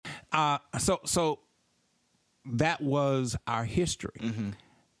So that was our history.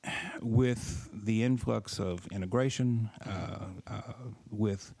 With the influx of integration,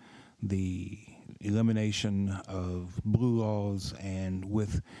 with the elimination of blue laws, and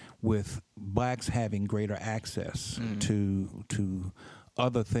with blacks having greater access to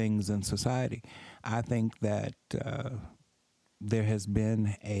other things in society, I think that there has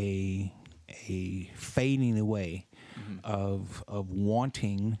been a fading away of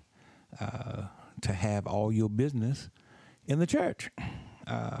wanting to have all your business in the church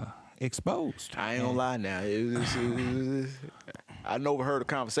exposed. I ain't gonna lie now. I overheard a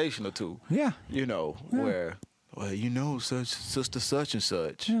conversation or two. Yeah. Where, well, such sister such and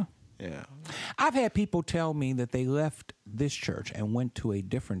such. Yeah. Yeah. I've had people tell me that they left this church and went to a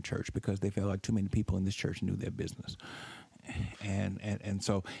different church because they felt like too many people in this church knew their business. And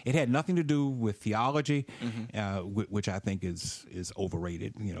so it had nothing to do with theology, which I think is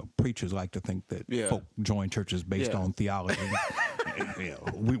overrated. Preachers like to think that folk join churches based on theology.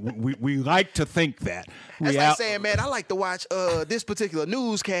 We like to think that. That's like saying, man, I like to watch this particular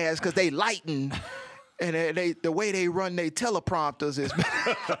newscast because they lighten. And the way they run their teleprompters is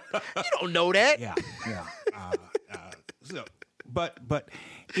you don't know that. Yeah. But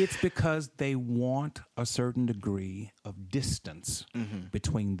it's because they want a certain degree of distance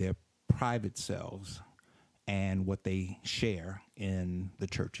between their private selves and what they share in the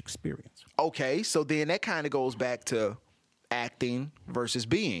church experience. Okay, so then that kind of goes back to acting versus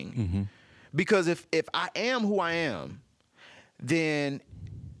being. Because if I am who I am, then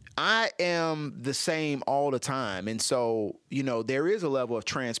I am the same all the time. And so, there is a level of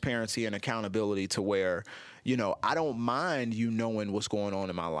transparency and accountability to where, I don't mind you knowing what's going on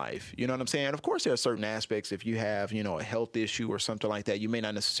in my life. You know what I'm saying? Of course, there are certain aspects. If you have, a health issue or something like that, you may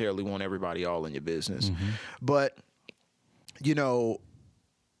not necessarily want everybody all in your business. But,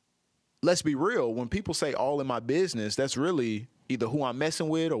 let's be real. When people say all in my business, that's really either who I'm messing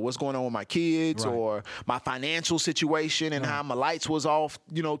with or what's going on with my kids or my financial situation and how my lights was off,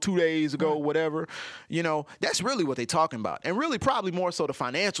 2 days ago, whatever. That's really what they're talking about. And really probably more so the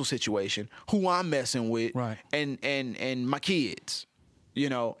financial situation, who I'm messing with and my kids,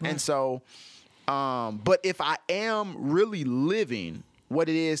 And so, but if I am really living what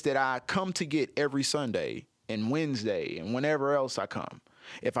it is that I come to get every Sunday and Wednesday and whenever else I come,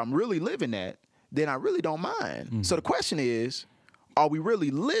 if I'm really living that, then I really don't mind. So the question is, are we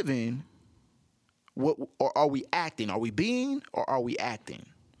really living or are we acting? Are we being or are we acting?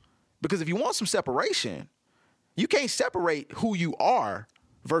 Because if you want some separation, you can't separate who you are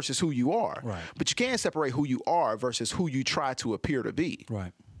versus who you are. Right. But you can separate who you are versus who you try to appear to be.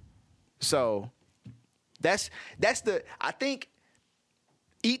 Right. So that's I think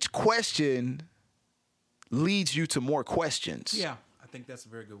each question leads you to more questions. Yeah. I think that's a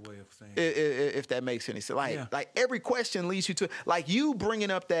very good way of saying it. If that makes any sense. Like every question leads you to, like you bringing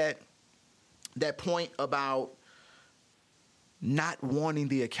up that point about not wanting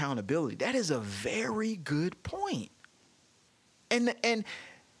the accountability. That is a very good point. And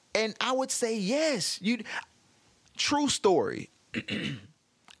I would say, yes, true story.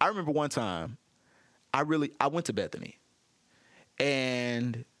 I remember one time I went to Bethany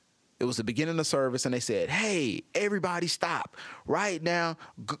and it was the beginning of the service, and they said, hey, everybody stop. Right now,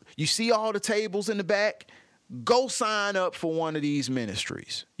 you see all the tables in the back? Go sign up for one of these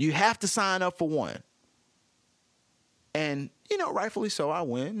ministries. You have to sign up for one. And, rightfully so, I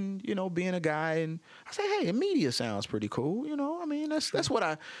went and, being a guy, and I said, hey, media sounds pretty cool. That's what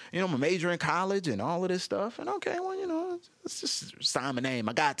I'm a major in college and all of this stuff. And okay, well, let's just sign my name.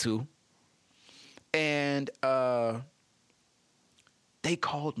 I got to. And, they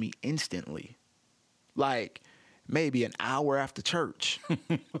called me instantly, like maybe an hour after church.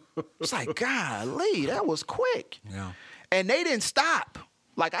 It's like, golly, that was quick. Yeah. And they didn't stop.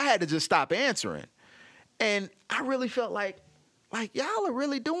 Like I had to just stop answering. And I really felt like y'all are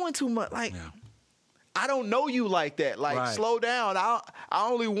really doing too much. Like, I don't know you like that. Like, slow down. I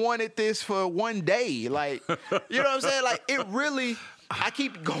only wanted this for one day. Like, you know what I'm saying? Like, it really, I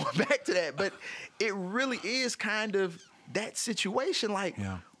keep going back to that, but it really is kind of that situation. Like,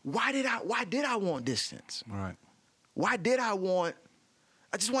 why did I want distance? Right. Why did I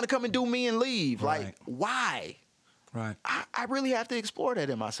just want to come and do me and leave? Right. Like, why? Right. I really have to explore that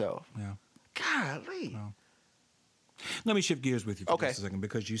in myself. Yeah. Golly. No. Let me shift gears with you for just a second,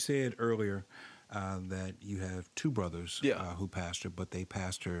 because you said earlier that you have two brothers who pastor, but they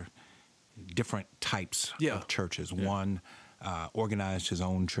pastor different types of churches. Yeah. One organized his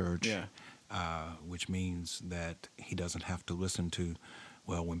own church, which means that he doesn't have to listen to,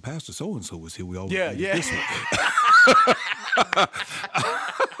 well, when Pastor so-and-so was here, we always did this one.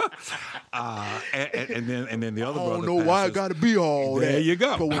 and then the other brother. I don't know why it got to be all that. There you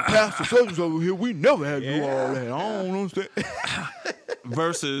go. But when Pastor Such over here, we never had to do all that. I don't understand.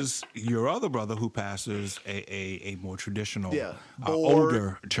 Versus your other brother who pastors a more traditional,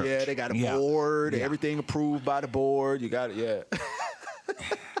 older church. Yeah, they got a board. Everything approved by the board. You got it. Yeah.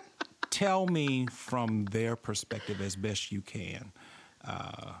 Tell me from their perspective as best you can,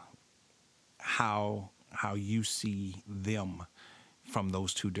 how you see them from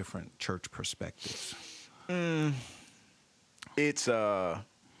those two different church perspectives. It's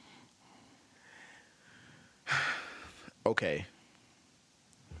okay.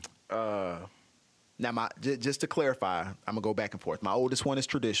 Now, just to clarify, I'm gonna go back and forth. My oldest one is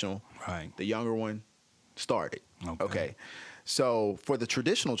traditional. Right. The younger one started. Okay. So for the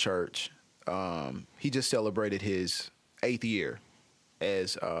traditional church, he just celebrated his 8th year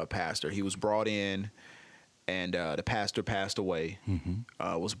as pastor. He was brought in, and the pastor passed away.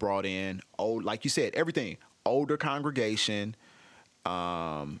 Was brought in, old, like you said, everything, older congregation.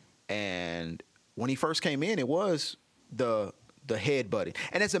 And when he first came in, it was the head buddy.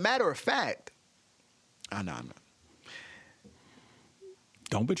 And as a matter of fact, I'm not.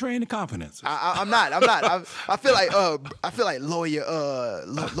 Don't betray any confidence. I'm not. I feel like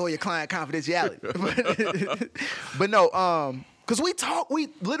lawyer client confidentiality. But no, because we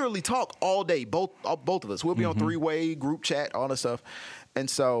literally talk all day, both of us. We'll be on 3-way group chat, all that stuff. And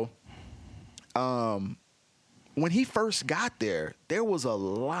so, when he first got there was a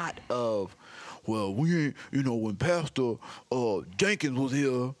lot of, well, we ain't, when Pastor Jenkins was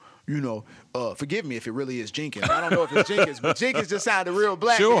here, forgive me if it really is Jenkins. I don't know if it's Jenkins, but Jenkins just sounded real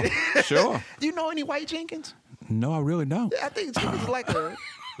black. Sure. Do you know any white Jenkins? No, I really don't. I think Jenkins is like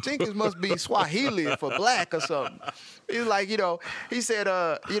Jenkins must be Swahili for black or something. He's like, he said,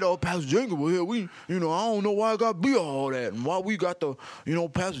 Pastor Jenkins was here. We, I don't know why it got to be all that, and why we got the,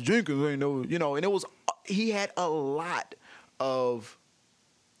 Pastor Jenkins ain't no, and it was, he had a lot of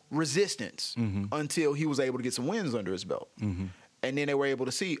resistance until he was able to get some wins under his belt. And then they were able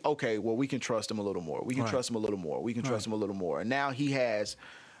to see, okay, well, we can trust him a little more. We can trust him a little more. We can trust him a little more. And now he has,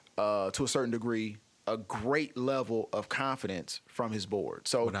 to a certain degree, a great level of confidence from his board.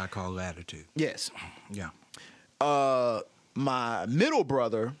 So what I call latitude. Yes. Yeah. My middle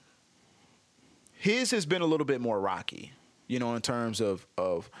brother, his has been a little bit more rocky, in terms of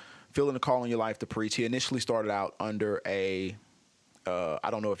feeling the call in your life to preach. He initially started out under I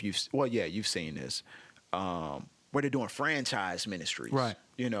don't know if you've seen this, where they're doing franchise ministries. Right.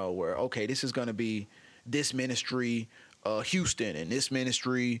 Where, okay, this is going to be this ministry, Houston, and this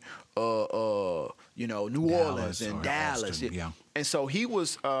ministry, New Orleans and Dallas. Austin, yeah. And so he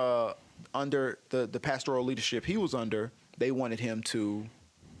was under the pastoral leadership he was under. They wanted him to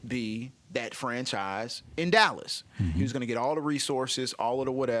be that franchise in Dallas. He was going to get all the resources, all of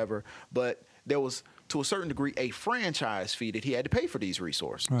the whatever, but there was, to a certain degree, a franchise fee that he had to pay for these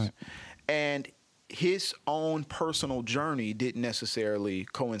resources. Right. And his own personal journey didn't necessarily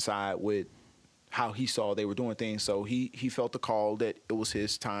coincide with how he saw they were doing things. So he felt the call that it was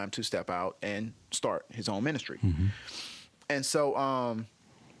his time to step out and start his own ministry. And so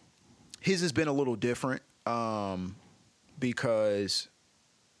his has been a little different because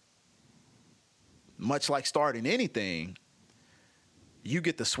much like starting anything, you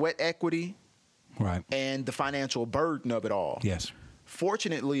get the sweat equity and the financial burden of it all. Yes.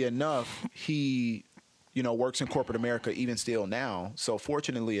 Fortunately enough, he, works in corporate America even still now. So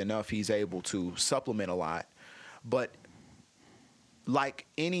fortunately enough, he's able to supplement a lot. But like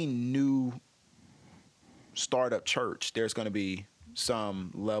any new startup church, there's going to be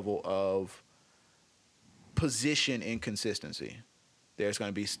some level of position inconsistency. There's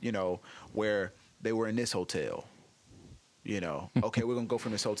going to be, where they were in this hotel. Okay, we're going to go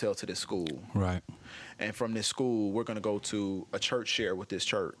from this hotel to this school. Right. And from this school, we're going to go to a church share with this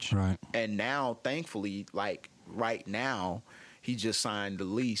church. Right. And now, thankfully, like right now, he just signed the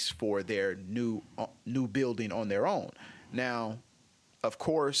lease for their new building on their own. Now, of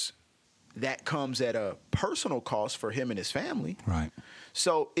course, that comes at a personal cost for him and his family. Right.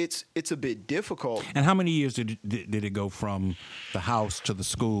 So it's a bit difficult. And how many years did it go from the house to the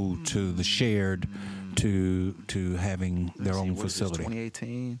school to the shared to having their own facility?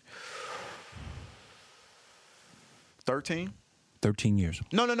 2018, 13. 13 years.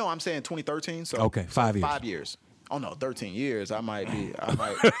 No. I'm saying 2013. So okay, 5 years. 5 years. Oh no, 13 years. I might be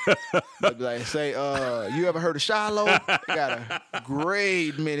like say, you ever heard of Shiloh? They got a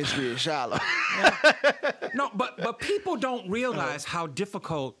great ministry at Shiloh. No, but people don't realize how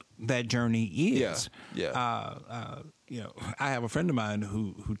difficult that journey is. Yeah. I have a friend of mine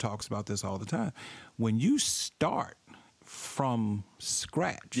who talks about this all the time. When you start from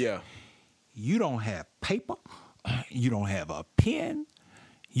scratch, you don't have paper, you don't have a pen,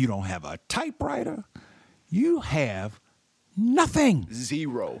 you don't have a typewriter, you have nothing.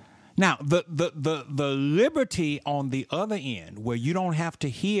 Zero. Now, the liberty on the other end, where you don't have to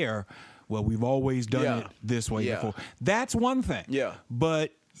hear, well, we've always done it this way before. That's one thing. Yeah.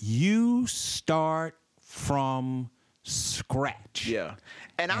 But you start from scratch. Yeah.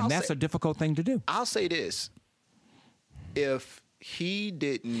 And that's a difficult thing to do. I'll say this. If he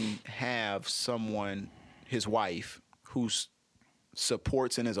didn't have someone, his wife, who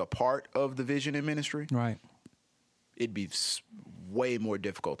supports and is a part of the vision and ministry, right, it'd be way more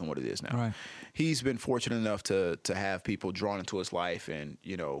difficult than what it is now. Right. He's been fortunate enough to have people drawn into his life and,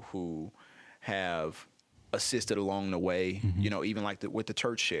 who have assisted along the way, even like with the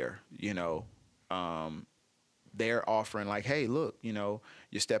church share, they're offering like, hey, look, you're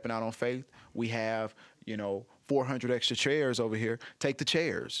stepping out on faith. We have, 400 extra chairs over here. Take the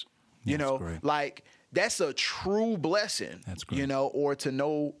chairs. Great. Like that's a true blessing. That's great. Or to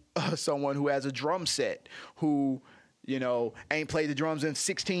know someone who has a drum set who, ain't played the drums in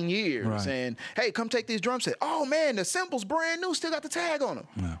 16 years. Right. And, hey, come take these drum set. Oh, man, the cymbals brand new, still got the tag on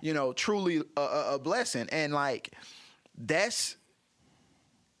them. Yeah. Truly a blessing. And, like,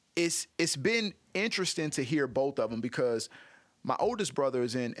 it's been interesting to hear both of them because my oldest brother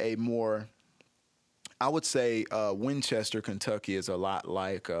is in a more, I would say, Winchester, Kentucky is a lot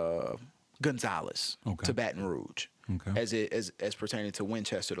like Gonzales to Baton Rouge, as pertaining to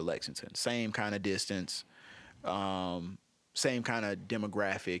Winchester to Lexington. Same kind of distance, same kind of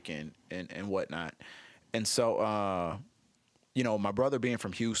demographic and whatnot. And so, my brother being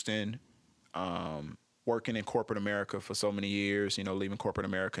from Houston, working in corporate America for so many years, leaving corporate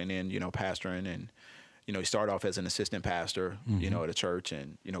America and then, pastoring and, he started off as an assistant pastor, at a church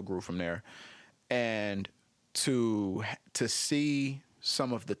and, grew from there. And to see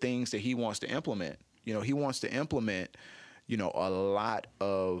some of the things that he wants to implement, he wants to implement, a lot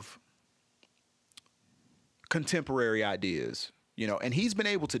of contemporary ideas, and he's been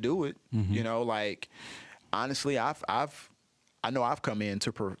able to do it, like honestly, I know I've come in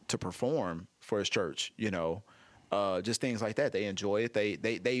to perform for his church, just things like that. They enjoy it.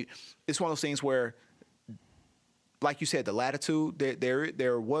 They it's one of those things where, like you said, the latitude,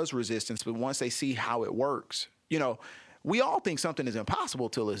 there was resistance, but once they see how it works, we all think something is impossible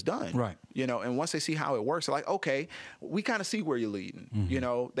till it's done. Right. And once they see how it works, they're like, okay, we kind of see where you're leading.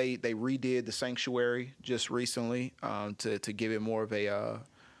 They redid the sanctuary just recently to give it more of a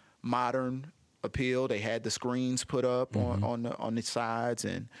modern appeal. They had the screens put up on the sides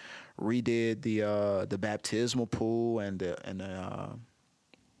and redid the baptismal pool and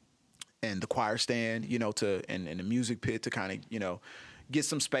the choir stand, and the music pit to kind of, get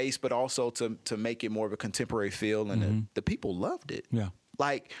some space, but also to make it more of a contemporary feel. And the people loved it. Yeah.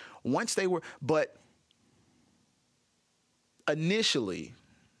 Like once they were, but initially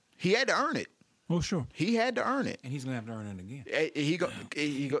he had to earn it. Oh, sure. He had to earn it. And he's going to have to earn it again.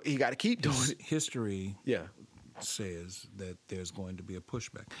 He got to keep doing it. History says that there's going to be a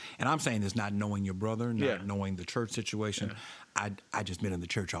pushback. And I'm saying this not knowing your brother, not knowing the church situation. I just been in the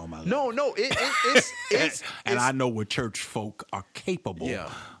church all my life. No, it's and I know what church folk are capable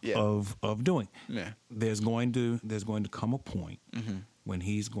of doing. Yeah. There's going to come a point when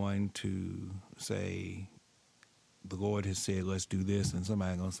he's going to say, the Lord has said, let's do this, and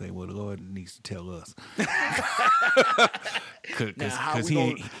somebody's going to say, well, the Lord needs to tell us. Because he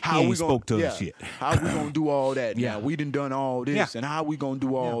ain't spoke to us yet. How we going to do all that now? We done all this, and how we going to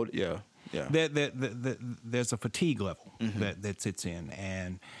do all Yeah. There's a fatigue level that sits in,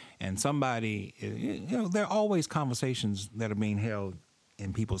 and somebody, there are always conversations that are being held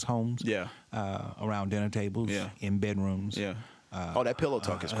in people's homes, around dinner tables, in bedrooms. Yeah. That pillow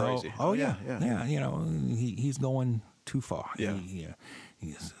talk is crazy. He's going too far.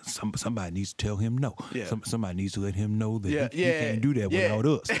 Somebody needs to tell him no. Somebody needs to let him know that he can't do that without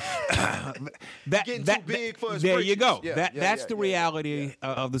us. Getting too big for his there britches. You go. That's the reality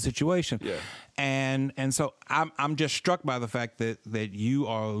of the situation. Yeah. And so I'm just struck by the fact that you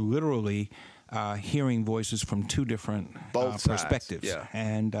are literally hearing voices from two different perspectives. Yeah.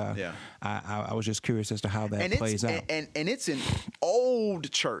 And I was just curious as to how that plays out. And it's an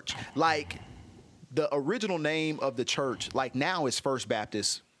old church. Like the original name of the church, like now is First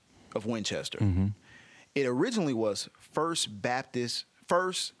Baptist of Winchester. It originally was First Baptist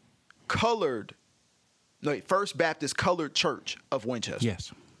Colored Church of Winchester.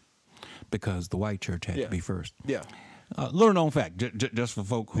 Yes. Because the white church had to be first. Yeah. Little known fact, just for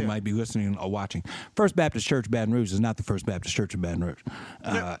folk who might be listening or watching, First Baptist Church Baton Rouge is not the First Baptist Church of Baton Rouge.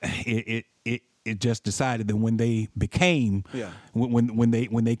 it just decided that when they became,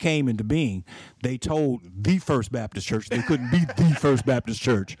 when they came into being, they told the First Baptist Church they couldn't be the First Baptist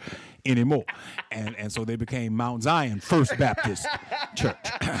Church anymore, and so they became Mount Zion First Baptist Church.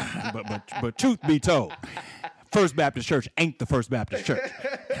 but truth be told, First Baptist Church ain't the First Baptist Church.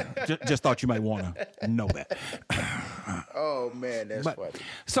 Just thought you might want to know that. Oh man, that's funny.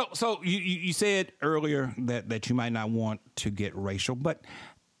 So you said earlier that you might not want to get racial, but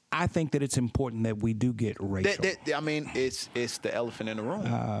I think that it's important that we do get racial. I mean, it's the elephant in the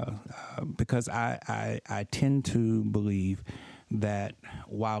room. Because I tend to believe that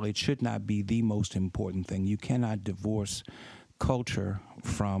while it should not be the most important thing, you cannot divorce culture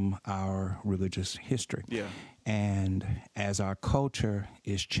from our religious history. Yeah. And as our culture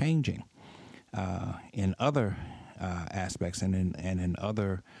is changing in other aspects and in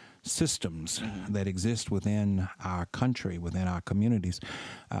other systems that exist within our country, within our communities,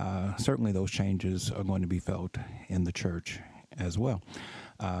 certainly those changes are going to be felt in the church as well.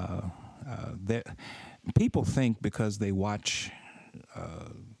 People think because they watch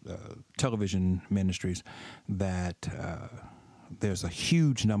television ministries that there's a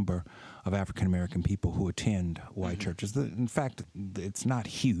huge number of African American people who attend white churches. In fact, it's not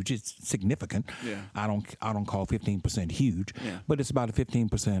huge; it's significant. Yeah. I don't call 15% huge, but it's about a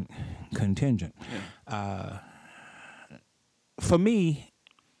 15% contingent. Yeah. For me,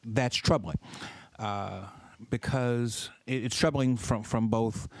 that's troubling. Because it's troubling from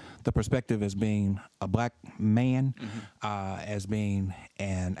both the perspective as being a black man, as being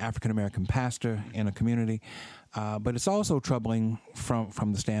an African-American pastor in a community, but it's also troubling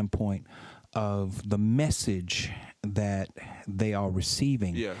from the standpoint of the message that they are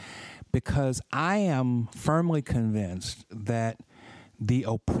receiving. Yeah. Because I am firmly convinced that the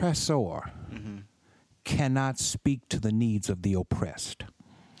oppressor cannot speak to the needs of the oppressed.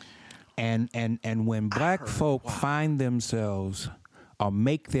 And when black folk find themselves or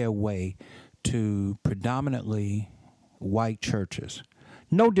make their way to predominantly white churches,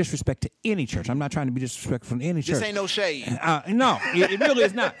 no disrespect to any church. I'm not trying to be disrespectful to any church. This ain't no shade. No, it really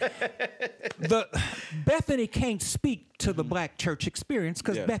is not. Bethany can't speak to the black church experience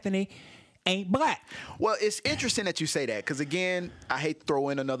because Bethany ain't black. Well, it's interesting that you say that because, again, I hate to throw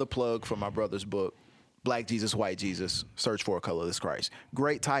in another plug for my brother's book, Black Jesus, White Jesus, Search for a Colorless Christ.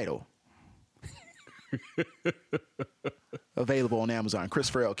 Great title. Available on Amazon, Chris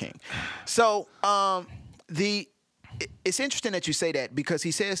Farrell King. So it's interesting that you say that because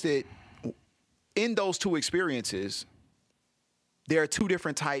he says that in those two experiences, there are two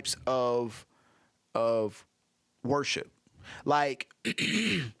different types of worship. Like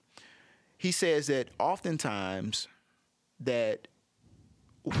he says that oftentimes that,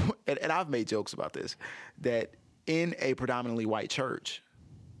 and I've made jokes about this, that in a predominantly white church,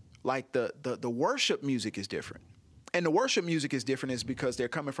 like the worship music is different. And the worship music is different is because they're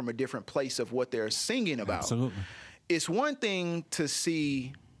coming from a different place of what they're singing about. Absolutely. It's one thing to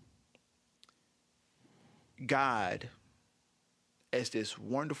see God as this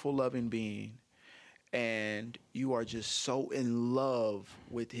wonderful, loving being, and you are just so in love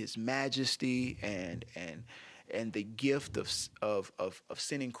with his majesty and the gift of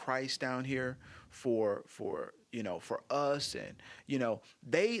sending Christ down here for us, and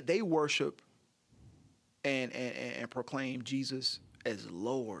they worship and proclaim Jesus as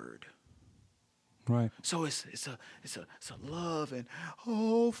Lord. Right. So it's a love and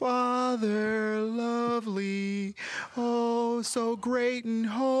oh Father lovely, oh so great and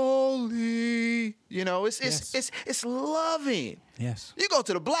holy. It's loving. Yes. You go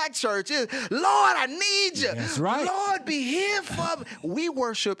to the black church, Lord, I need you. That's right. Lord, be here for me. We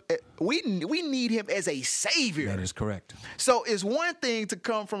worship. We need him as a savior. That is correct. So it's one thing to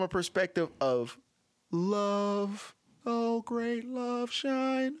come from a perspective of love. Oh, great love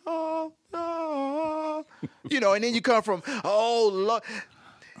shine. Oh. And then you come from, oh, Lord.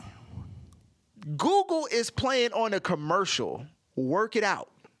 Google is playing on a commercial. Work it out.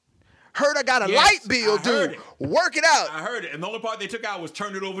 Heard I got a light bill, dude. Work it out. I heard it. And the only part they took out was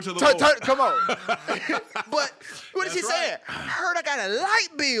turn it over to the Lord. Come on. But what is he saying? Heard I got a light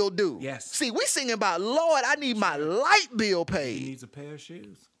bill, dude. Yes. See, we singing about, Lord, I need my light bill paid. He needs a pair of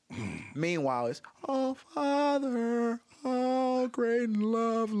shoes. Meanwhile, it's, oh, Father, oh, great and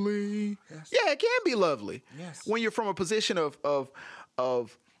lovely. Yes. Yeah, it can be lovely. Yes. When you're from a position of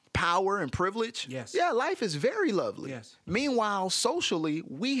power and privilege. Yes. Yeah, life is very lovely. Yes. Meanwhile, socially,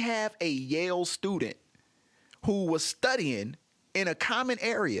 we have a Yale student who was studying in a common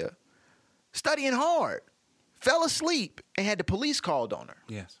area, studying hard, fell asleep, and had the police called on her.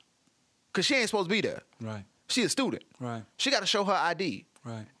 Yes. Because she ain't supposed to be there. Right. She a student. Right. She got to show her ID.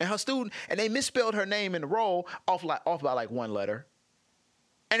 Right. And her student, and they misspelled her name in the roll off by like one letter.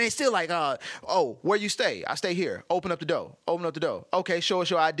 And they still like, oh, where you stay? I stay here. Open up the door. Open up the door. Okay, show us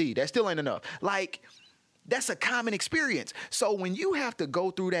your ID. That still ain't enough. Like, that's a common experience. So when you have to go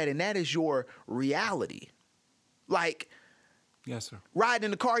through that and that is your reality, like, yes, sir. Riding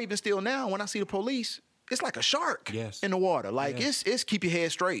in the car even still now, when I see the police, it's like a shark in the water. Like, it's keep your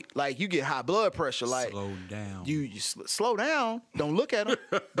head straight. Like, you get high blood pressure. Like, slow down. You slow down. Don't look at them.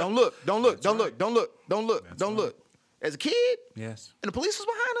 Don't look. Don't look. Don't look. Don't look. Don't look. Don't look. As a kid, yes, and the police was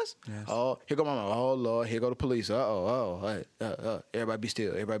behind us. Yes. Oh, here go my mama. Oh Lord, here go the police. Everybody be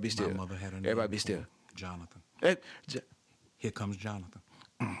still. Everybody be still. My mother had a name. Everybody be still. Jonathan. Here comes Jonathan.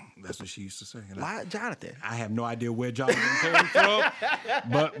 That's what she used to say. Why Jonathan? I have no idea where Jonathan came from,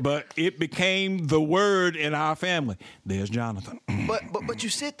 but it became the word in our family. There's Jonathan. but you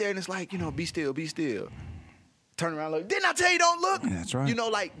sit there and it's like, be still, be still. Turn around, look. Didn't I tell you don't look? That's right.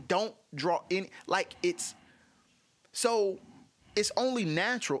 Like, don't draw in. Like, it's. So it's only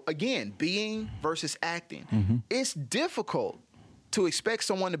natural, again, being versus acting. Mm-hmm. It's difficult to expect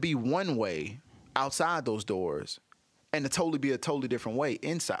someone to be one way outside those doors and to totally be a totally different way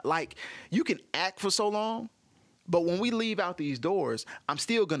inside. Like, you can act for so long, but when we leave out these doors, I'm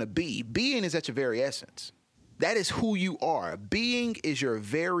still going to be. Being is at your very essence. That is who you are. Being is your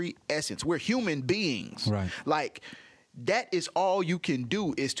very essence. We're human beings. Right. Like, that is all you can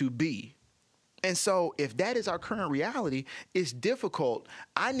do is to be. And so if that is our current reality, it's difficult.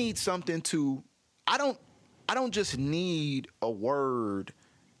 I need something I don't just need a word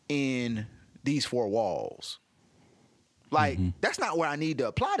in these four walls. Like, that's not where I need to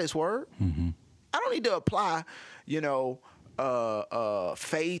apply this word. Mm-hmm. I don't need to apply,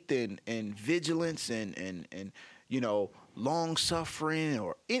 faith and vigilance and long suffering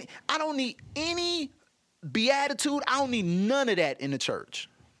or any. I don't need any beatitude. I don't need none of that in the church.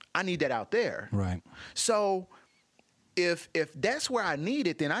 I need that out there. Right. So if that's where I need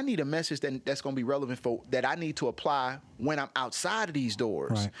it, then I need a message that's going to be relevant for that I need to apply when I'm outside of these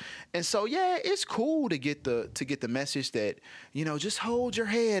doors. Right. And so, yeah, it's cool to get the message that, just hold your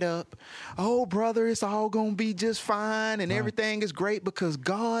head up. Oh, brother, it's all going to be just fine and everything is great because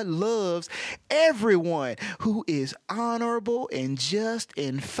God loves everyone who is honorable and just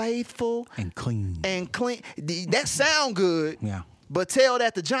and faithful. And clean. That sound good. Yeah. But tell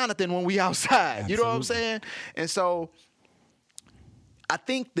that to Jonathan when we outside. Absolutely. You know what I'm saying? And so I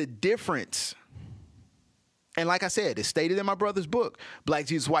think the difference, and like I said, it's stated in my brother's book, Black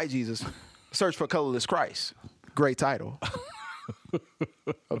Jesus, White Jesus, Search for Colorless Christ. Great title.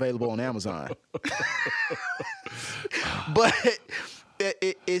 Available on Amazon. But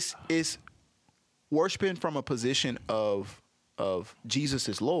it's worshiping from a position of Jesus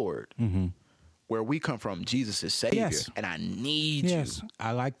is Lord. Mm-hmm. Where we come from, Jesus is Savior, yes. and I need you. Yes,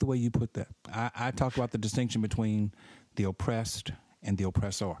 I like the way you put that. I talk about the distinction between the oppressed and the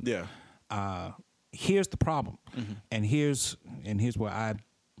oppressor. Yeah. Here's the problem, and here's where I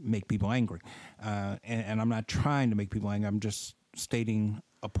make people angry, and I'm not trying to make people angry. I'm just stating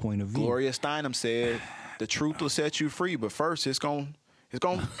a point of view. Gloria Steinem said, "The truth will set you free, but first it's gonna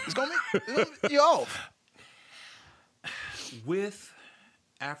make you off." With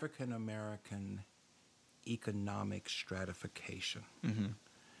African American economic stratification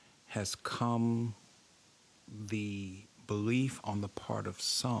has come the belief on the part of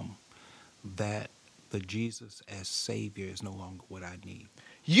some that the Jesus as Savior is no longer what I need.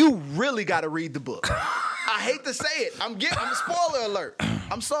 You really got to read the book. I hate to say it. I'm a spoiler alert.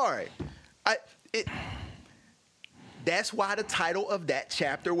 I'm sorry. That's why the title of that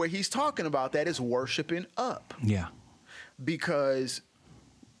chapter where he's talking about that is Worshiping Up. Yeah. Because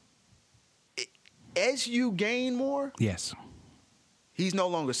as you gain more, yes, he's no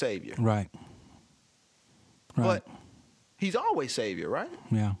longer Savior. Right. But he's always Savior, right?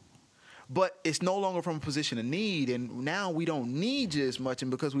 Yeah. But it's no longer from a position of need, and now we don't need you as much,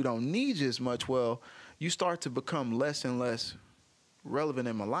 and because we don't need you as much, well, you start to become less and less relevant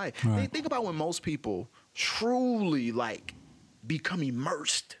in my life. Right. Think about when most people truly become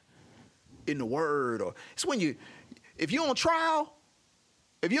immersed in the Word, or it's when if you're on trial.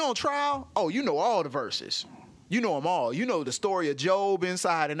 Oh, you know all the verses. You know them all. You know the story of Job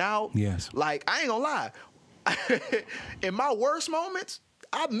inside and out. Yes. Like, I ain't gonna lie. In my worst moments,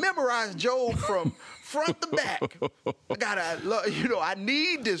 I memorized Job from front to back. I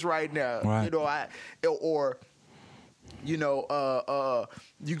need this right now. Right.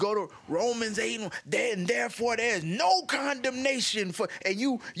 You go to Romans 8, and therefore there's no condemnation for, and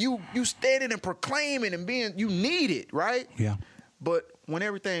you standing and proclaiming and being, you need it, right? Yeah. But when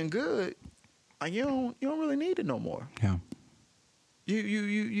everything good, you don't really need it no more. Yeah.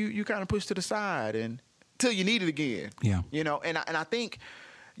 you kind of push to the side and till you need it again. Yeah. You know, and I think,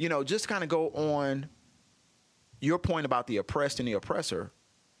 you know, just kind of go on your point about the oppressed and the oppressor.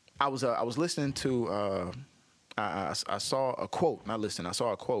 I was listening to I saw a quote, not listening, I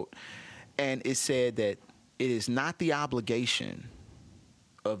saw a quote, and it said that it is not the obligation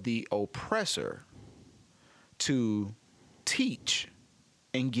of the oppressor to teach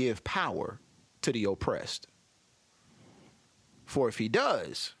and give power to the oppressed. For if he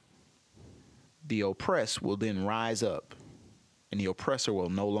does, the oppressed will then rise up and the oppressor will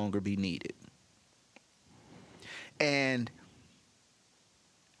no longer be needed. And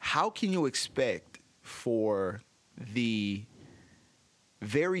how can you expect for the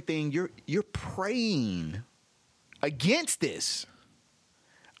very thing you're praying against this?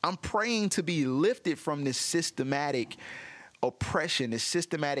 I'm praying to be lifted from this systematic oppression, this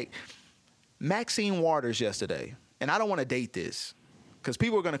systematic. Maxine Waters yesterday, and I don't want to date this because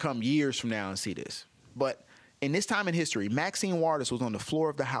people are going to come years from now and see this, but in this time in history, Maxine Waters was on the floor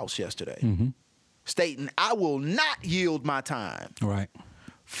of the House yesterday stating, I will not yield my time. Right.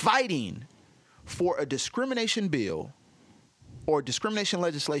 Fighting for a discrimination bill or discrimination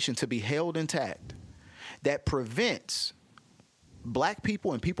legislation to be held intact that prevents black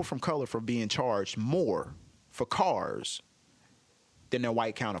people and people from color from being charged more for cars than their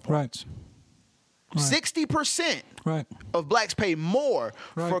white counterparts. Right. 60% of blacks pay more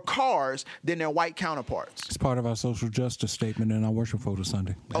for cars than their white counterparts. It's part of our social justice statement in our worship photo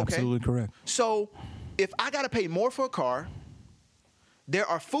Sunday. Okay. Absolutely correct. So if I got to pay more for a car, there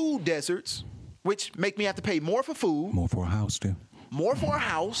are food deserts, which make me have to pay more for food. More for a house, too. More for a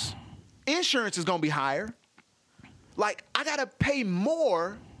house. Insurance is going to be higher. Like, I got to pay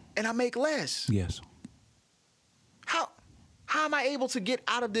more and I make less. Yes. How am I able to get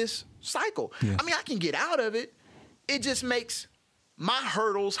out of this cycle? Yes. I mean, I can get out of it. It just makes my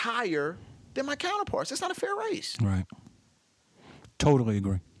hurdles higher than my counterparts. It's not a fair race. Right. Totally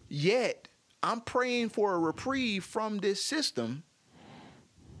agree. Yet, I'm praying for a reprieve from this system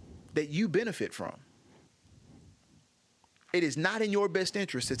that you benefit from. It is not in your best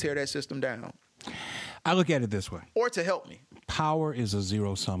interest to tear that system down. I look at it this way. Or to help me. Power is a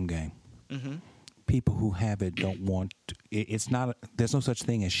zero-sum game. Mm-hmm. People who have it don't want to, it's not, there's no such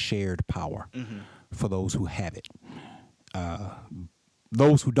thing as shared power for those who have it.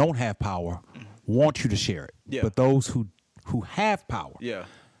 Those who don't have power want you to share it. Yeah. But those who have power,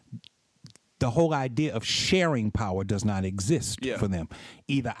 the whole idea of sharing power does not exist for them.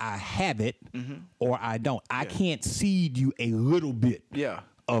 Either I have it or I don't. I can't cede you a little bit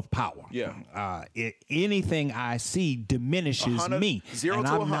of power. Anything I see diminishes me. And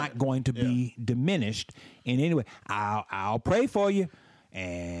I'm not going to be diminished in any way. I'll pray for you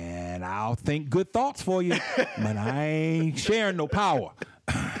and I'll think good thoughts for you, but I ain't sharing no power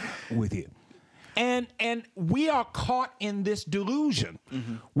with you. And we are caught in this delusion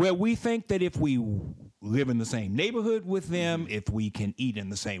where we think that if we live in the same neighborhood with them, if we can eat in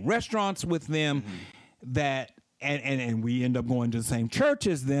the same restaurants with them, that and we end up going to the same church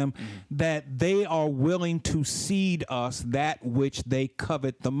as them, that they are willing to cede us that which they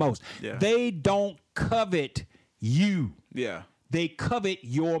covet the most. Yeah. They don't covet you. Yeah. They covet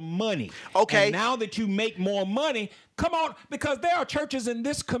your money. Okay. And now that you make more money, come on, because there are churches in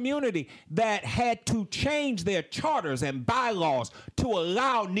this community that had to change their charters and bylaws to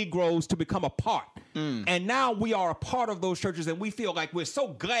allow Negroes to become a part. And now we are a part of those churches, and we feel like we're so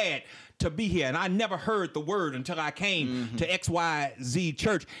glad to be here. And I never heard the word until I came to XYZ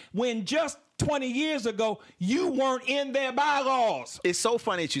church, when just 20 years ago, you weren't in their bylaws. It's so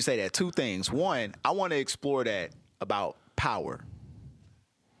funny that you say that. Two things. One, I want to explore that about power.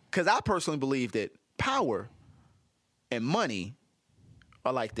 Because I personally believe that power and money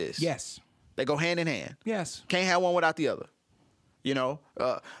are like this. Yes. They go hand in hand. Yes. Can't have one without the other. You know,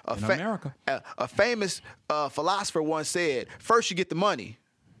 in America. A famous philosopher once said, first you get the money,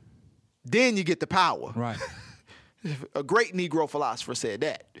 then you get the power. Right. A great Negro philosopher said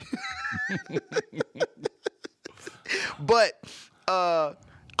that. But I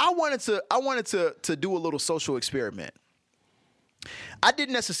wanted to do a little social experiment. I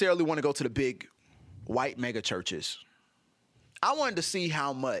didn't necessarily want to go to the big white mega churches. I wanted to see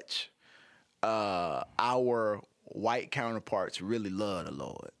how much our white counterparts really love the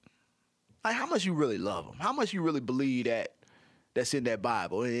Lord. Like, how much you really love him. How much you really believe that's in that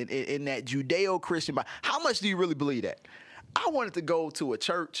Bible, in that Judeo-Christian Bible. How much do you really believe that? I wanted to go to a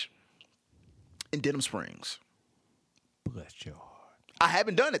church in Denham Springs. Bless your heart. I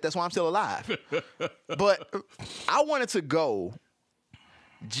haven't done it. That's why I'm still alive. But I wanted to go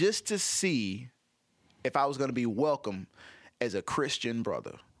just to see if I was going to be welcome as a Christian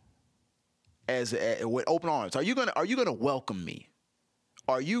brother, with open arms? Are you gonna welcome me?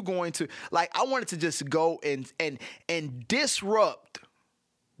 Are you going to, like, I wanted to just go and disrupt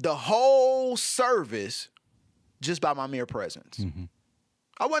the whole service just by my mere presence. Mm-hmm.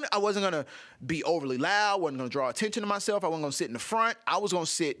 I wasn't gonna be overly loud. Wasn't gonna draw attention to myself. I wasn't gonna sit in the front. I was gonna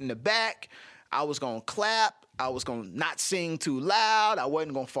sit in the back. I was gonna clap. I was gonna not sing too loud. I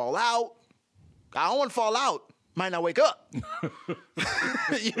wasn't gonna fall out. I don't want to fall out. Might not wake up.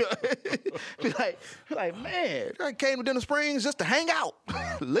 You know, be like, man, I came to Denham Springs just to hang out,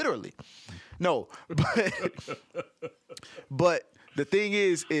 literally. No, but the thing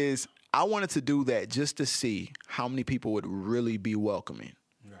is I wanted to do that just to see how many people would really be welcoming.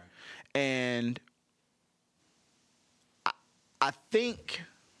 Right. And I think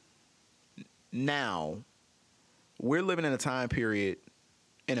now we're living in a time period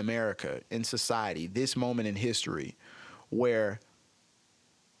in America, in society, this moment in history, where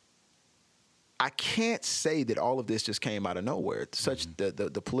I can't say that all of this just came out of nowhere. Such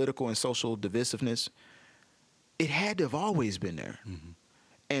the political and social divisiveness, it had to have always been there. Mm-hmm.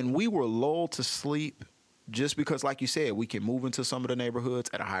 And we were lulled to sleep just because, like you said, we can move into some of the neighborhoods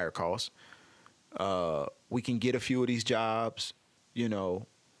at a higher cost. We can get a few of these jobs. You know,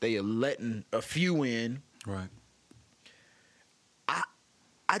 they are letting a few in. Right.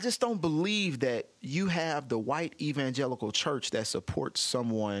 I just don't believe that you have the white evangelical church that supports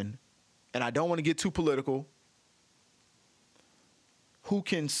someone, and I don't want to get too political, who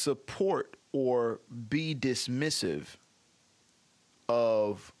can support or be dismissive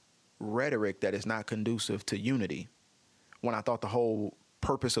of rhetoric that is not conducive to unity, when I thought the whole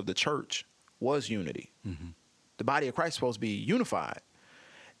purpose of the church was unity. Mm-hmm. The body of Christ is supposed to be unified.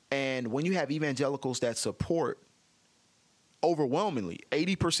 And when you have evangelicals that support overwhelmingly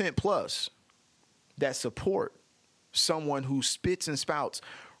 80% plus that support someone who spits and spouts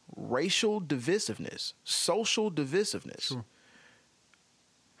racial divisiveness, social divisiveness, sure.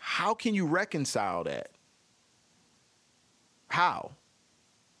 How can you reconcile that? How?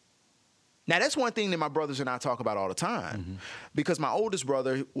 Now, that's one thing that my brothers and I talk about all the time, mm-hmm. because my oldest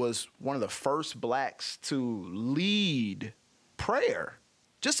brother was one of the first blacks to lead prayer,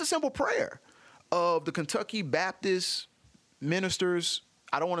 just a simple prayer of the Kentucky Baptist ministers.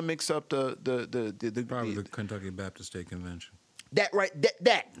 I don't want to mix up the Kentucky Baptist State Convention. That right?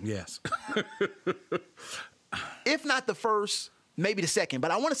 That. Yes. If not the first, maybe the second.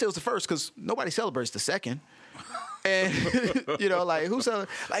 But I want to say it was the first because nobody celebrates the second. And you know, like who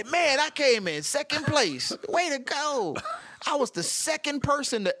celebrates? Like, man, I came in second place. Way to go! I was the second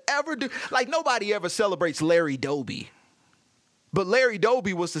person to ever do. Like nobody ever celebrates Larry Doby. But Larry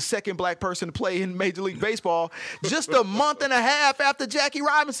Doby was the second black person to play in Major League Baseball just a month and a half after Jackie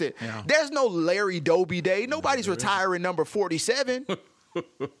Robinson. Yeah. There's no Larry Doby Day. Nobody's retiring number 47.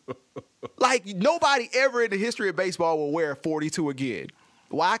 Like, nobody ever in the history of baseball will wear 42 again.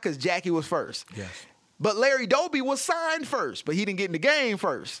 Why? Because Jackie was first. Yes. But Larry Doby was signed first, but he didn't get in the game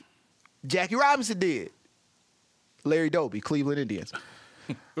first. Jackie Robinson did. Larry Doby, Cleveland Indians.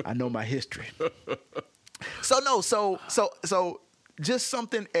 I know my history. So just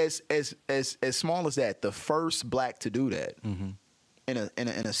something as small as that, the first black to do that, mm-hmm. in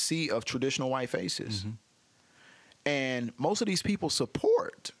a sea of traditional white faces. Mm-hmm. And most of these people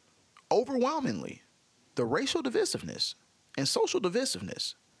support overwhelmingly the racial divisiveness and social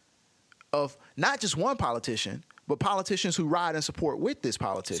divisiveness of not just one politician, but politicians who ride and support with this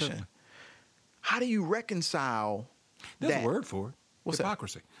politician. Certainly. How do you reconcile that? There's a word for it. What's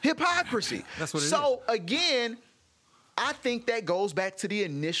hypocrisy? That? Hypocrisy. That's what it is. So again, I think that goes back to the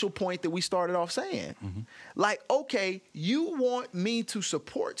initial point that we started off saying. Mm-hmm. Like, okay, you want me to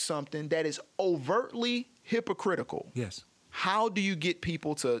support something that is overtly hypocritical. Yes. How do you get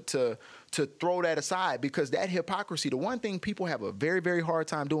people to throw that aside? Because that hypocrisy, the one thing people have a very, very hard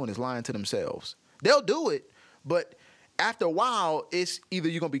time doing is lying to themselves. They'll do it, but after a while, it's either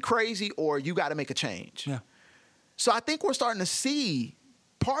you're going to be crazy or you got to make a change. Yeah. So I think we're starting to see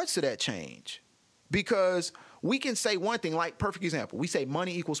parts of that change, because we can say one thing, like perfect example. We say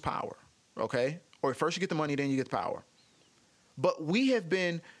money equals power, okay? Or first you get the money, then you get the power. But we have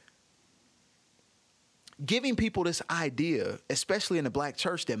been giving people this idea, especially in the black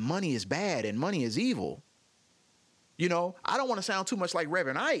church, that money is bad and money is evil. You know, I don't want to sound too much like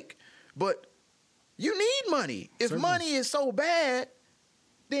Reverend Ike, but you need money. If Certainly. Money is so bad,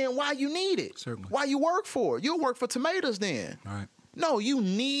 then why you need it? Certainly. Why you work for it? You'll work for tomatoes then. All right. No, you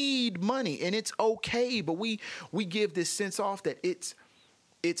need money, and it's okay, but we give this sense off that it's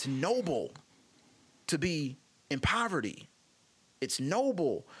noble to be in poverty. It's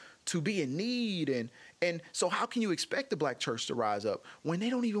noble to be in need, And so how can you expect the black church to rise up when they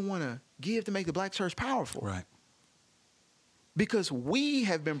don't even want to give to make the black church powerful? Right. Because we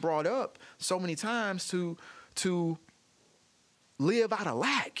have been brought up so many times to live out of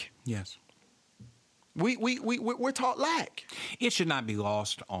lack. Yes. We're taught lack. It should not be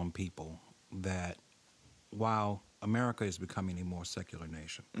lost on people that while America is becoming a more secular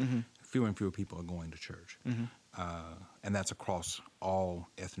nation, mm-hmm. fewer and fewer people are going to church. Mm-hmm. And that's across all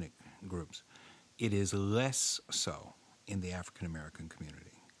ethnic groups. It is less so in the African American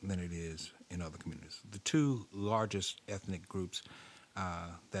community than it is in other communities. The two largest ethnic groups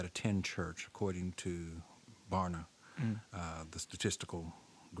that attend church, according to Barna, the statistical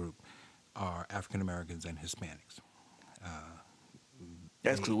group, are African Americans and Hispanics.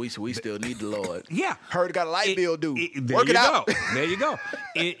 That's because we still need the Lord. Yeah. Heard got a light bill due. Work it out. There you go.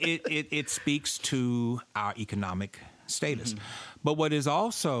 It speaks to our economic status. Mm-hmm. But what is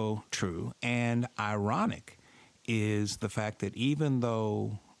also true and ironic is the fact that even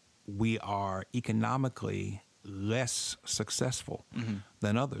though we are economically less successful mm-hmm.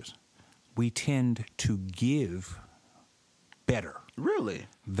 than others, we tend to give better. Really?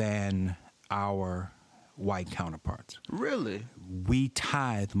 Than our white counterparts. Really? We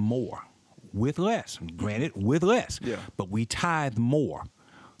tithe more with less. Granted, with less. Yeah. But we tithe more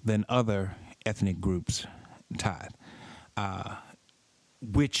than other ethnic groups tithe.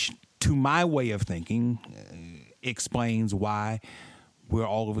 Which, to my way of thinking, explains why we're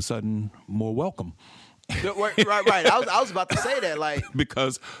all of a sudden more welcome. Right. I was about to say that, like,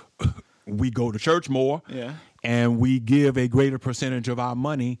 because we go to church more, yeah, and we give a greater percentage of our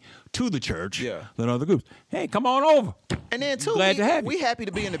money to the church than other groups. Hey, come on over. And then too, we happy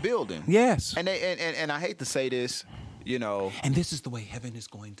to be in the building. Yes. And I hate to say this, you know. And this is the way heaven is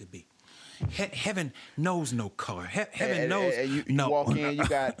going to be. Heaven knows no color. Heaven knows you no. You walk in, you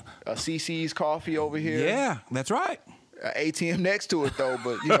got a CC's coffee over here. Yeah, that's right. ATM next to it though,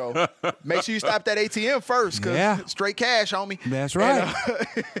 but you know, make sure you stop that ATM first, cause straight cash, homie. That's right.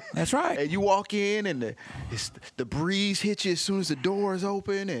 And, that's right. And you walk in, and the breeze hits you as soon as the door is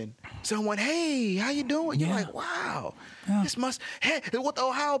open, and someone, hey, how you doing? You're like, wow, this must. What the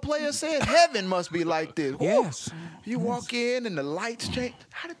Ohio player said, heaven must be like this. Yes. You walk in, and the lights change.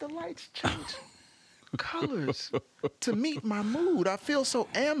 How did the lights change colors to meet my mood? I feel so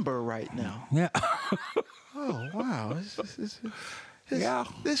amber right now. Yeah. Oh wow!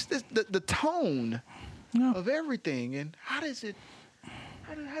 The tone of everything, and how does it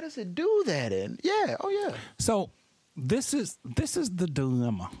do that? And So this is the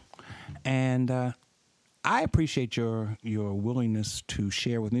dilemma, and I appreciate your willingness to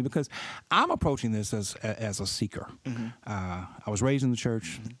share with me, because I'm approaching this as a seeker. Mm-hmm. I was raised in the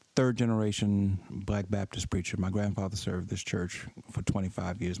church, third generation Black Baptist preacher. My grandfather served this church for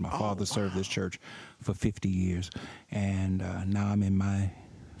 25 years. My father served this church for 50 years. And now I'm in my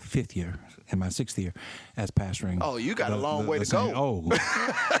sixth year as pastoring. Oh, you got a long way to go. Oh,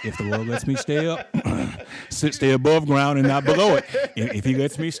 if the Lord lets me stay up, stay above ground and not below it, if he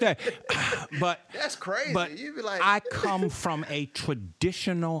lets me stay. But that's crazy. But you be like, I come from a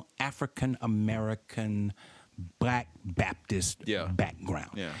traditional African American Black Baptist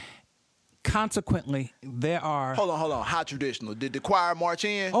background. Yeah. Consequently, there are. Hold on. How traditional? Did the choir march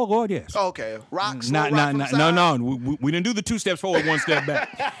in? Oh Lord, yes. Okay, rock. No. We didn't do the 2 steps forward, 1 step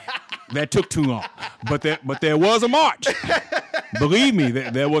back. That took too long. But there was a march. Believe me,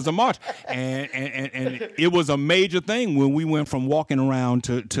 there was a march, and it was a major thing when we went from walking around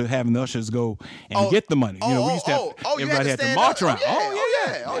to having the ushers go and get the money. You know, we used to have everybody had to march around.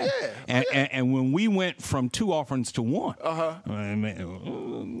 And when we went from 2 offerings to 1,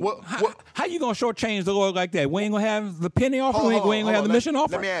 how you gonna shortchange the Lord like that? We ain't gonna have the penny offering. We ain't gonna have the mission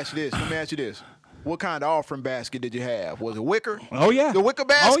offering. Let me ask you this. What kind of offering basket did you have? Was it wicker? Oh yeah, the wicker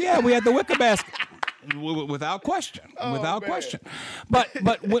basket. Oh yeah, we had the wicker basket. Without question, question. But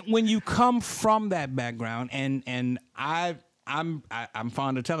when you come from that background, and I'm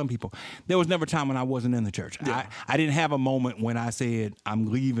fond of telling people, there was never a time when I wasn't in the church. Yeah. I didn't have a moment when I said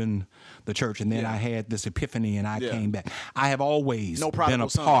I'm leaving the church, and then I had this epiphany and I came back. I have always been a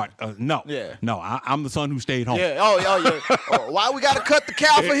part of. I'm the son who stayed home. Yeah. Why we got to cut the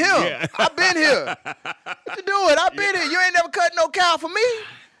cow for him? Yeah. I've been here. What you doing? I've been here. You ain't never cut no cow for me.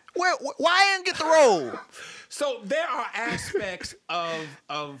 Why I ain't get the role? So there are aspects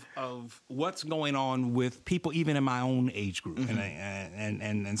of what's going on with people even in my own age group, mm-hmm.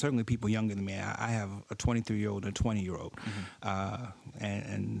 and certainly people younger than me. I have a 23-year-old and a 20-year-old, mm-hmm.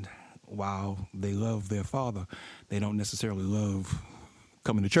 And while they love their father, they don't necessarily love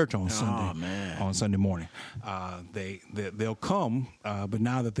coming to church on Sunday morning. They'll come, but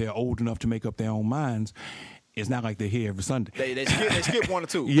now that they're old enough to make up their own minds, it's not like they're here every Sunday. They skip 1 or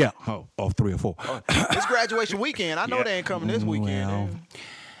 2. Yeah, or 3 or 4. It's graduation weekend. I know they ain't coming this weekend. Well,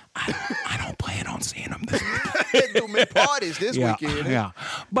 I don't plan on seeing them this weekend. Too many parties this weekend. Yeah,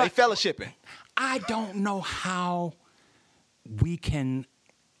 but they fellowshipping. I don't know how we can.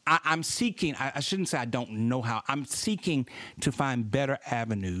 I'm seeking. I shouldn't say I don't know how. I'm seeking to find better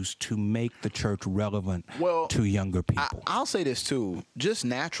avenues to make the church relevant to younger people. I'll say this too. Just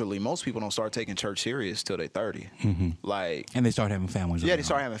naturally, most people don't start taking church serious till they're 30. Mm-hmm. And they start having families. Yeah, they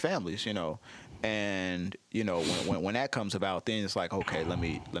start having families. And when that comes about, then it's like, okay, let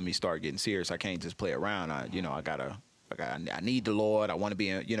me start getting serious. I can't just play around. I need the Lord. I want to be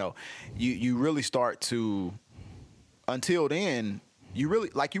in. You really start to. Until then. You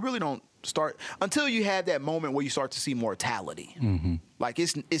really don't start until you have that moment where you start to see mortality. Mm-hmm. Like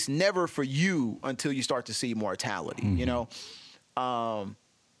it's never for you until you start to see mortality. Mm-hmm.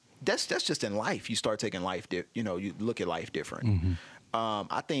 That's just in life. You start taking life. You look at life different. Mm-hmm.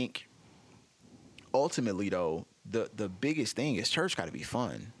 I think ultimately though, the biggest thing is church got to be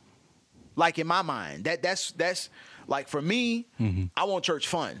fun. Like in my mind, that's like for me. Mm-hmm. I want church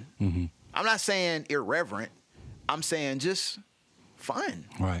fun. Mm-hmm. I'm not saying irreverent. I'm saying just. Fun.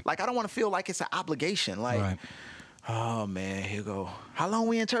 Right. Like I don't want to feel like it's an obligation. Like, oh man, here you go. How long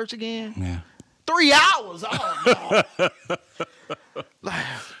we in church again? Yeah. 3 hours. Oh no. Like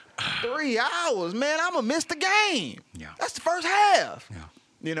 3 hours, man. I'm gonna miss the game. Yeah. That's the first half.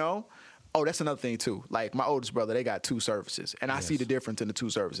 Yeah. Oh, that's another thing too. Like my oldest brother, they got 2 services, and I see the difference in the 2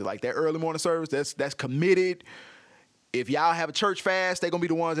 services. Like that early morning service, that's committed. If y'all have a church fast, they're going to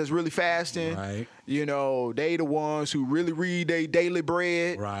be the ones that's really fasting. Right. They the ones who really read their daily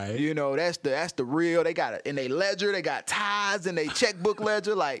bread. Right. That's the real. They got it in their ledger. They got tithes in their checkbook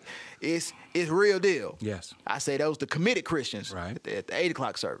ledger. Like, it's real deal. Yes. I say those the committed Christians. Right. At the 8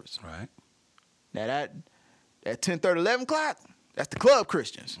 o'clock service. Right. Now, at 10:30, 11 o'clock, that's the club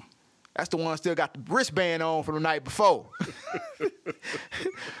Christians. That's the one still got the wristband on from the night before.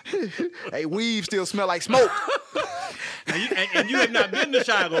 Hey, weave still smell like smoke. And you have not been to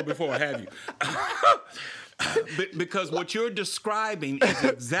Shiloh before, have you? Because what you're describing is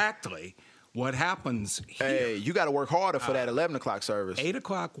exactly what happens here. Hey, you got to work harder for that 11 o'clock service. 8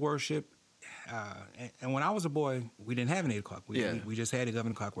 o'clock worship. And when I was a boy, we didn't have an 8 o'clock. We just had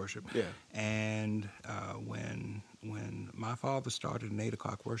 11 o'clock worship. Yeah. And when my father started an 8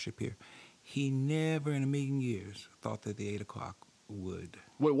 o'clock worship here, he never in a million years thought that the 8 o'clock would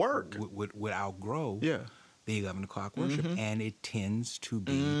work. Would outgrow the 11 o'clock worship. Mm-hmm. And it tends to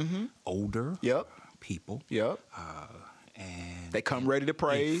be older people. Yep. And they come ready to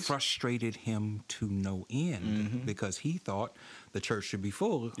praise. It frustrated him to no end because he thought the church should be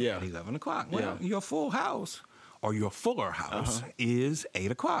full at 11 o'clock. Well, your full house or your fuller house is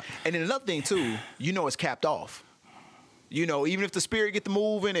 8 o'clock. And then another thing, too, it's capped off. Even if the spirit get to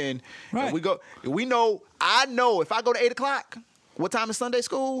moving and we go, I know if I go to 8 o'clock, what time is Sunday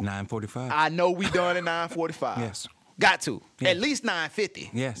school? 9:45. I know we done at 9:45. Yes. Got to. Yes. At least 9:50.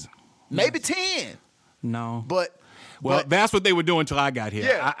 Yes. Maybe 10. No. But that's what they were doing until I got here.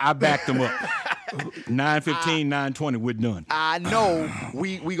 Yeah. I backed them up. 9:15, 9:20, we're done. I know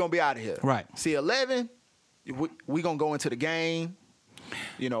we gonna be out of here. Right. See, 11, we gonna go into the game.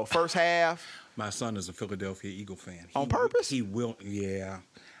 First half. My son is a Philadelphia Eagle fan. On purpose? He will. Yeah.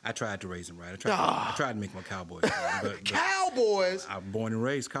 I tried to raise him right. I tried to make him a Cowboys fan. But Cowboys? I'm born and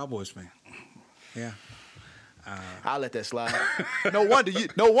raised Cowboys fan. Yeah. I'll let that slide. No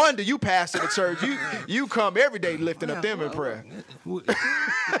wonder you pastor the church. You come every day lifting up them in prayer.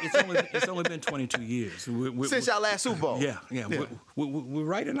 It's only been 22 years since y'all last Super Bowl. Yeah. We're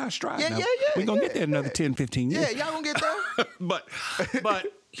right in our stride. Yeah. We're gonna get there another 10, 15 years. Yeah, y'all gonna get there. but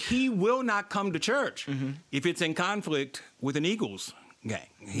he will not come to church if it's in conflict with an Eagles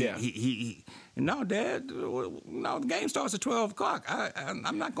game. No, Dad. No, the game starts at 12 o'clock.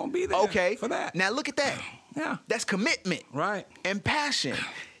 I'm not going to be there for that. Now look at that. Yeah. That's commitment. Right. And passion.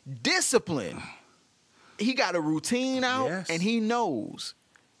 Discipline. He got a routine out, and he knows.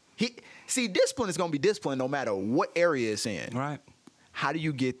 Discipline is going to be discipline no matter what area it's in. Right. How do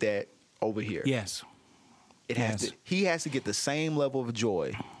you get that over here? Yes. He has to get the same level of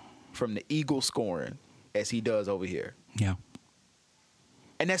joy from the Eagles scoring as he does over here. Yeah.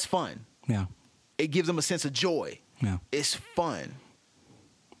 And that's fun. Yeah. It gives them a sense of joy. Yeah. It's fun.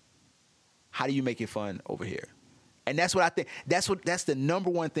 How do you make it fun over here? And that's what I think. That's the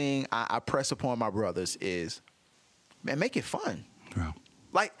number one thing I press upon my brothers is, man, make it fun. Yeah.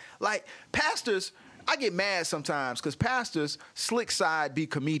 Like pastors, I get mad sometimes because pastors, slick side, be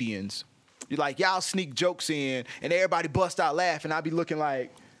comedians. You're like, y'all sneak jokes in and everybody bust out laughing. I be looking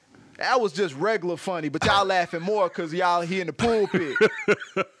like, that was just regular funny, but y'all laughing more because y'all here in the pulpit.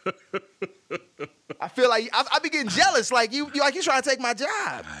 I feel like I be getting jealous, like you trying to take my job.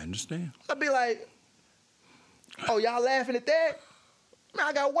 I understand. I be like, oh, y'all laughing at that? Man,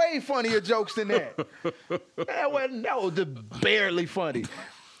 I got way funnier jokes than that. That was just barely funny.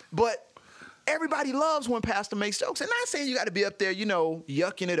 But everybody loves when pastor makes jokes. And not saying you got to be up there,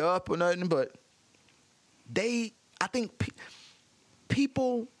 yucking it up or nothing, but I think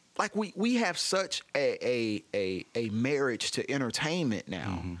people, like we have such a marriage to entertainment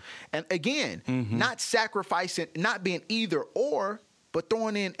now. Mm-hmm. And again, not sacrificing, not being either or, but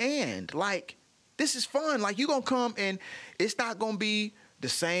throwing in and. Like, this is fun. Like, you're going to come and it's not going to be the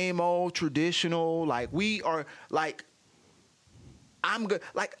same old traditional. Like, we are, like, I'm good.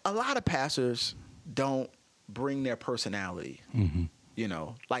 Like, a lot of pastors don't bring their personality,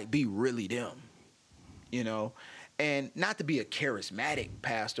 like, be really them, and not to be a charismatic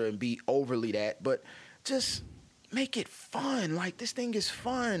pastor and be overly that, but just make it fun. Like, this thing is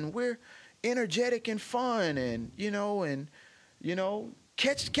fun. We're energetic and fun, and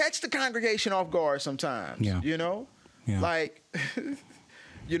catch the congregation off guard sometimes. Yeah. Like,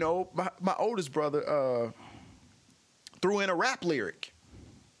 my oldest brother threw in a rap lyric,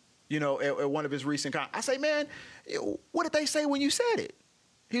 at one of his recent I say, man, what did they say when you said it?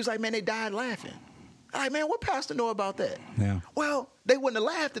 He was like, man, they died laughing. I'm like, man, what pastor know about that? Yeah. Well, they wouldn't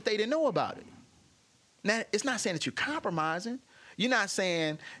have laughed if they didn't know about it. Now, it's not saying that you're compromising. You're not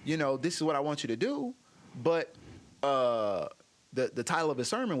saying, this is what I want you to do. But the title of his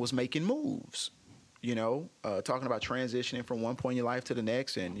sermon was Making Moves, talking about transitioning from one point in your life to the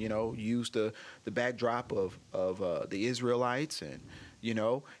next, and, use the backdrop of the Israelites. And,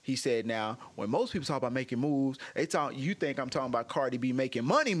 he said, now, when most people talk about making moves, you think I'm talking about Cardi B making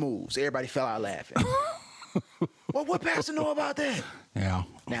money moves. Everybody fell out laughing. Well, what pastor know about that? Yeah.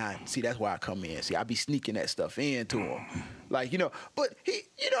 Now, see, that's why I come in. See, I be sneaking that stuff into him. Like, but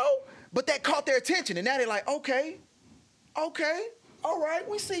but that caught their attention. And now they're like, okay. All right,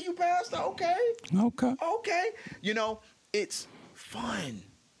 we see you, pastor. Okay. It's fun.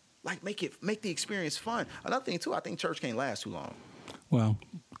 Like, make the experience fun. Another thing too, I think church can't last too long. Well,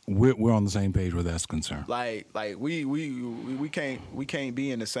 we're on the same page where that's concerned. Like we can't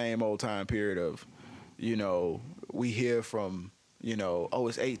be in the same old time period of, we hear from, oh,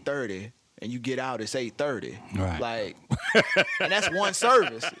 it's 8:30 and you get out, it's 8:30. Right. Like, and that's one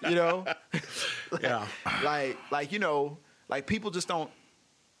service, Yeah. Like people just don't.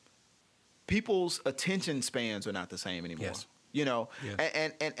 People's attention spans are not the same anymore. Yes. Yes.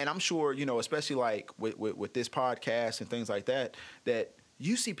 And I'm sure, especially like with this podcast and things like that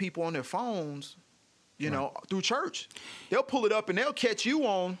you see people on their phones, right, through church. They'll pull it up and they'll catch you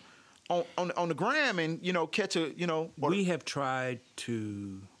on the gram and, catch a, We have tried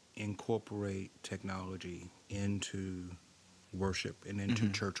to incorporate technology into worship and into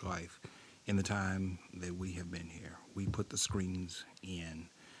church life in the time that we have been here. We put the screens in.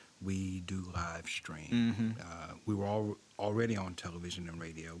 We do live stream. We were already on television and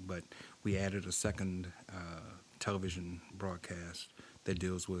radio, but we added a second television broadcast that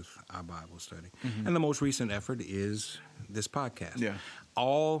deals with our Bible study. And the most recent effort is this podcast. Yeah.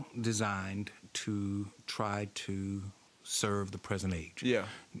 All designed to try to serve the present age. Yeah.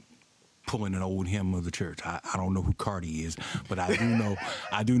 Pulling an old hymn of the church. I don't know who Cardi is, but I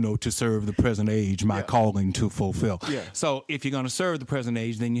do know to serve the present age, my calling to fulfill. Yeah. So if you're going to serve the present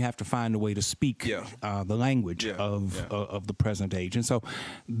age, then you have to find a way to speak the language of the present age. And so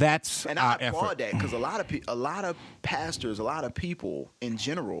that's and our I applaud that, because a lot of pastors, a lot of people in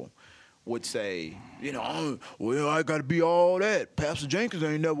general would say, well, I got to be all that. Pastor Jenkins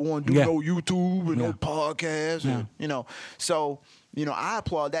ain't never want to do no YouTube and no podcast. And, so, I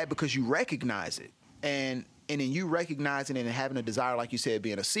applaud that because you recognize it. And in you recognizing it and having a desire, like you said,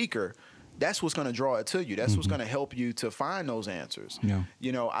 being a seeker, that's what's going to draw it to you. That's what's going to help you to find those answers. Yeah.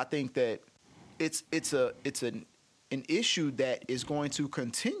 I think that it's an issue that is going to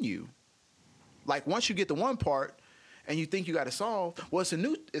continue. Like, once you get to one part and you think you got to solve, well, it's a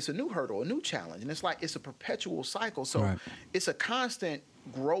new hurdle, a new challenge. And it's like, it's a perpetual cycle. So it's a constant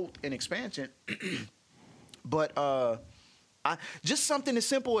growth and expansion. But just something as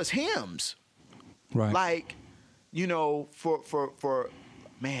simple as hymns. Right. Like, for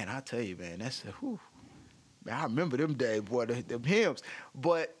man, I tell you, man, that's whew. Man, I remember them days, boy, them hymns.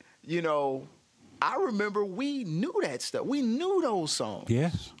 But, I remember we knew that stuff. We knew those songs.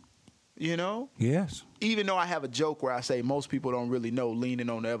 Yes. Yes. Even though I have a joke where I say most people don't really know Leaning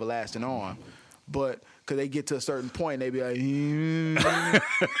on the Everlasting Arm. But because they get to a certain point, they be like,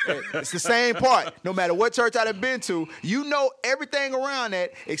 it's the same part. No matter what church I've been to, you know everything around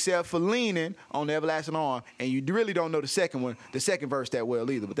that except for leaning on the everlasting arm, and you really don't know the second verse that well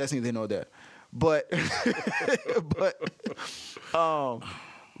either. But that's neither here nor there. But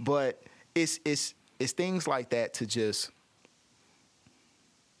it's things like that to just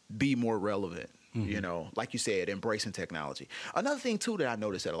be more relevant. You know, like you said, embracing technology. Another thing too that I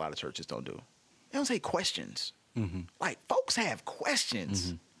noticed that a lot of churches don't do. They don't say questions. Like, folks have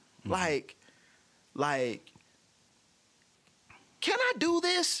questions. Like, can I do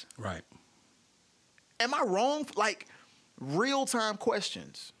this? Right. Am I wrong? Like, real-time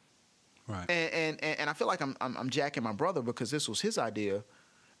questions. Right. And I feel like I'm jacking my brother because this was his idea,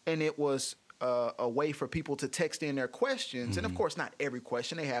 and it was a way for people to text in their questions. And of course, not every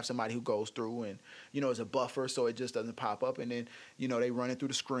question. They have somebody who goes through and, you know, is a buffer so it just doesn't pop up. And then, you know, they run it through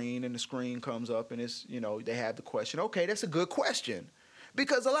the screen and the screen comes up and it's, you know, they have the question. Okay, that's a good question.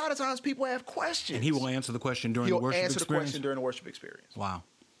 Because a lot of times people have questions. And he will answer the question during the worship experience? He'll answer the question during the worship experience. Wow.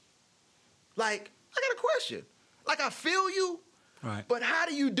 Like, I got a question. Like, I feel you. Right. But how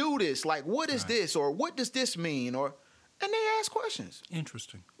do you do this? Like, what is this? Or what does this mean? And they ask questions.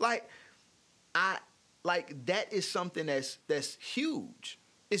 Interesting. That is something that's huge.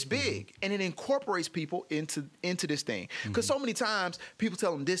 It's big, and it incorporates people into this thing. Because so many times people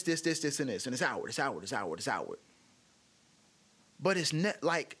tell them this, and this, and it's outward. But it's not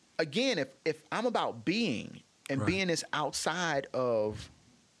like, again, if I'm about being and being is outside of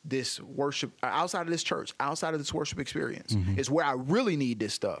this worship, outside of this church, outside of this worship experience, is where I really need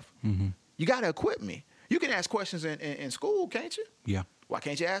this stuff. You got to equip me. You can ask questions in school, can't you? Yeah. Why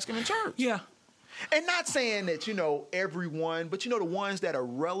can't you ask them in church? Yeah. And not saying that, you know, everyone, but, you know, the ones that are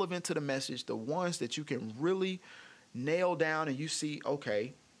relevant to the message, the ones that you can really nail down and you see,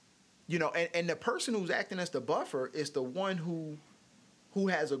 okay, you know, and the person who's acting as the buffer is the one who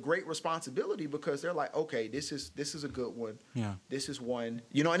has a great responsibility because they're like, okay, this is a good one. Yeah. This is one,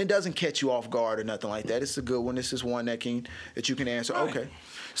 you know, and it doesn't catch you off guard or nothing like that. It's a good one. This is one that you can answer. Right. Okay.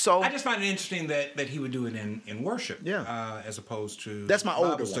 So I just find it interesting that he would do it in worship. Yeah. As opposed to that's my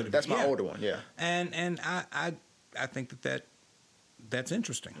older one. That's my older one. Yeah. And I think that's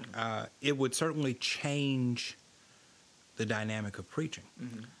interesting. It would certainly change the dynamic of preaching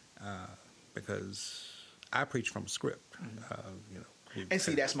because I preach from a script. You know. And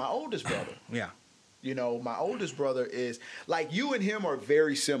see, that's my oldest brother. Yeah. You know, my oldest brother is like you and him are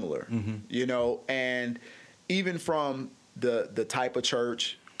very similar. You know, and even from the type of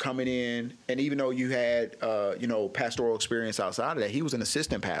church coming in, and even though you had you know, pastoral experience outside of that, he was an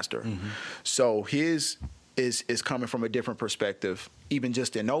assistant pastor. So his is coming from a different perspective, even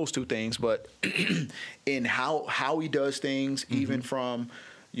just in those two things, but in how he does things, even from,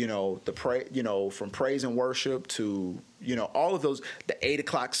 you know, from praise and worship to, you know, all of those, the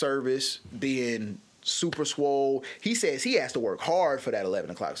 8:00 service being super swole. He says he has to work hard for that 11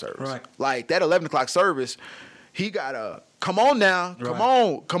 o'clock service. Right. Like that 11 o'clock service, he gotta come on now, come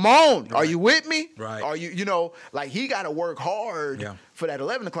on. Right. Are you with me? Right. Are you know, like he gotta work hard for that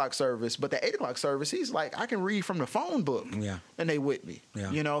 11 o'clock service, but the 8 o'clock service, he's like, I can read from the phone book. Yeah. And they with me.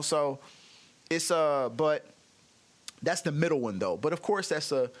 Yeah. You know, so it's but that's the middle one though. But of course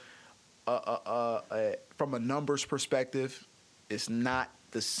that's from a numbers perspective, it's not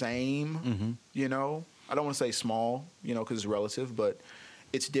the same, you know. I don't want to say small, you know, because it's relative, but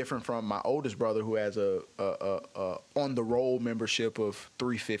it's different from my oldest brother who has a on the roll membership of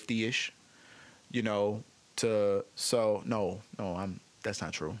 350-ish, you know. That's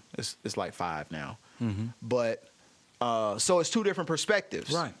not true. It's like 5 now, but so it's two different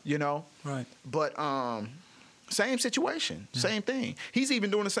perspectives, right? You know, right? But same situation, same thing. He's even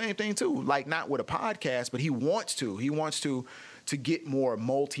doing the same thing too, like not with a podcast, but he wants to get more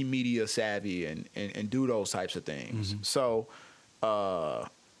multimedia savvy and do those types of things. So,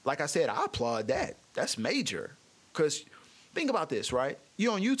 like I said, I applaud that. That's major. Because think about this, right?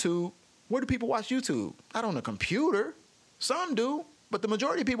 You on YouTube, where do people watch YouTube? Not on a computer. Some do, but the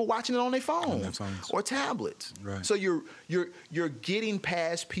majority of people watching it on their phones or tablets. Right. So you're getting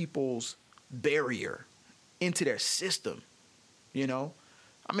past people's barrier into their system, you know?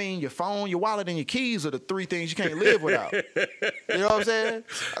 I mean, your phone, your wallet, and your keys are the 3 things you can't live without. You know what I'm saying?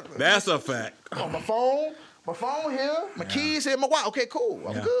 That's a fact. Oh, my phone here, my keys here, my wallet. Okay, cool.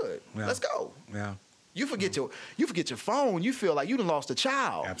 I'm good. Let's go. Yeah. You forget your phone, you feel like you done lost a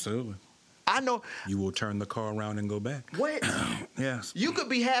child. Absolutely. I know. You will turn the car around and go back. What? Yes. You could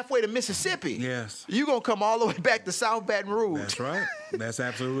be halfway to Mississippi. Yes. You gonna come all the way back to South Baton Rouge. That's right. That's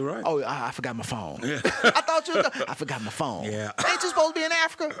absolutely right. Oh, I forgot my phone. Yeah. I thought you. I forgot my phone. Yeah. Ain't you supposed to be in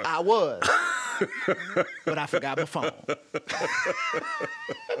Africa? I was. but I forgot my phone.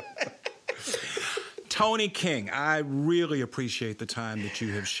 Tony King, I really appreciate the time that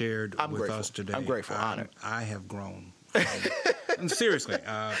you have shared with us today. I'm grateful, honored. I have grown. And seriously,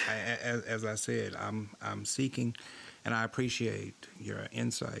 as I said, I'm seeking, and I appreciate your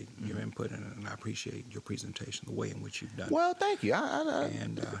insight, your input, and I appreciate your presentation, the way in which you've done it. Well, thank you.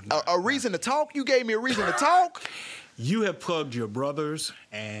 A reason to talk? You gave me a reason to talk? You have plugged your brothers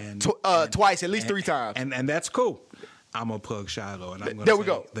and twice, at least 3 times. And that's cool. I'm going to plug Shiloh. And I'm going there we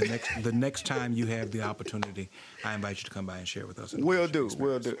go. The next time you have the opportunity, I invite you to come by and share with us. Will do.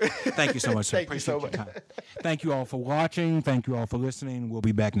 Thank you so much, sir. Thank you so much. Thank you all for watching. Thank you all for listening. We'll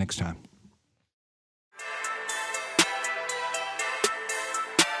be back next time.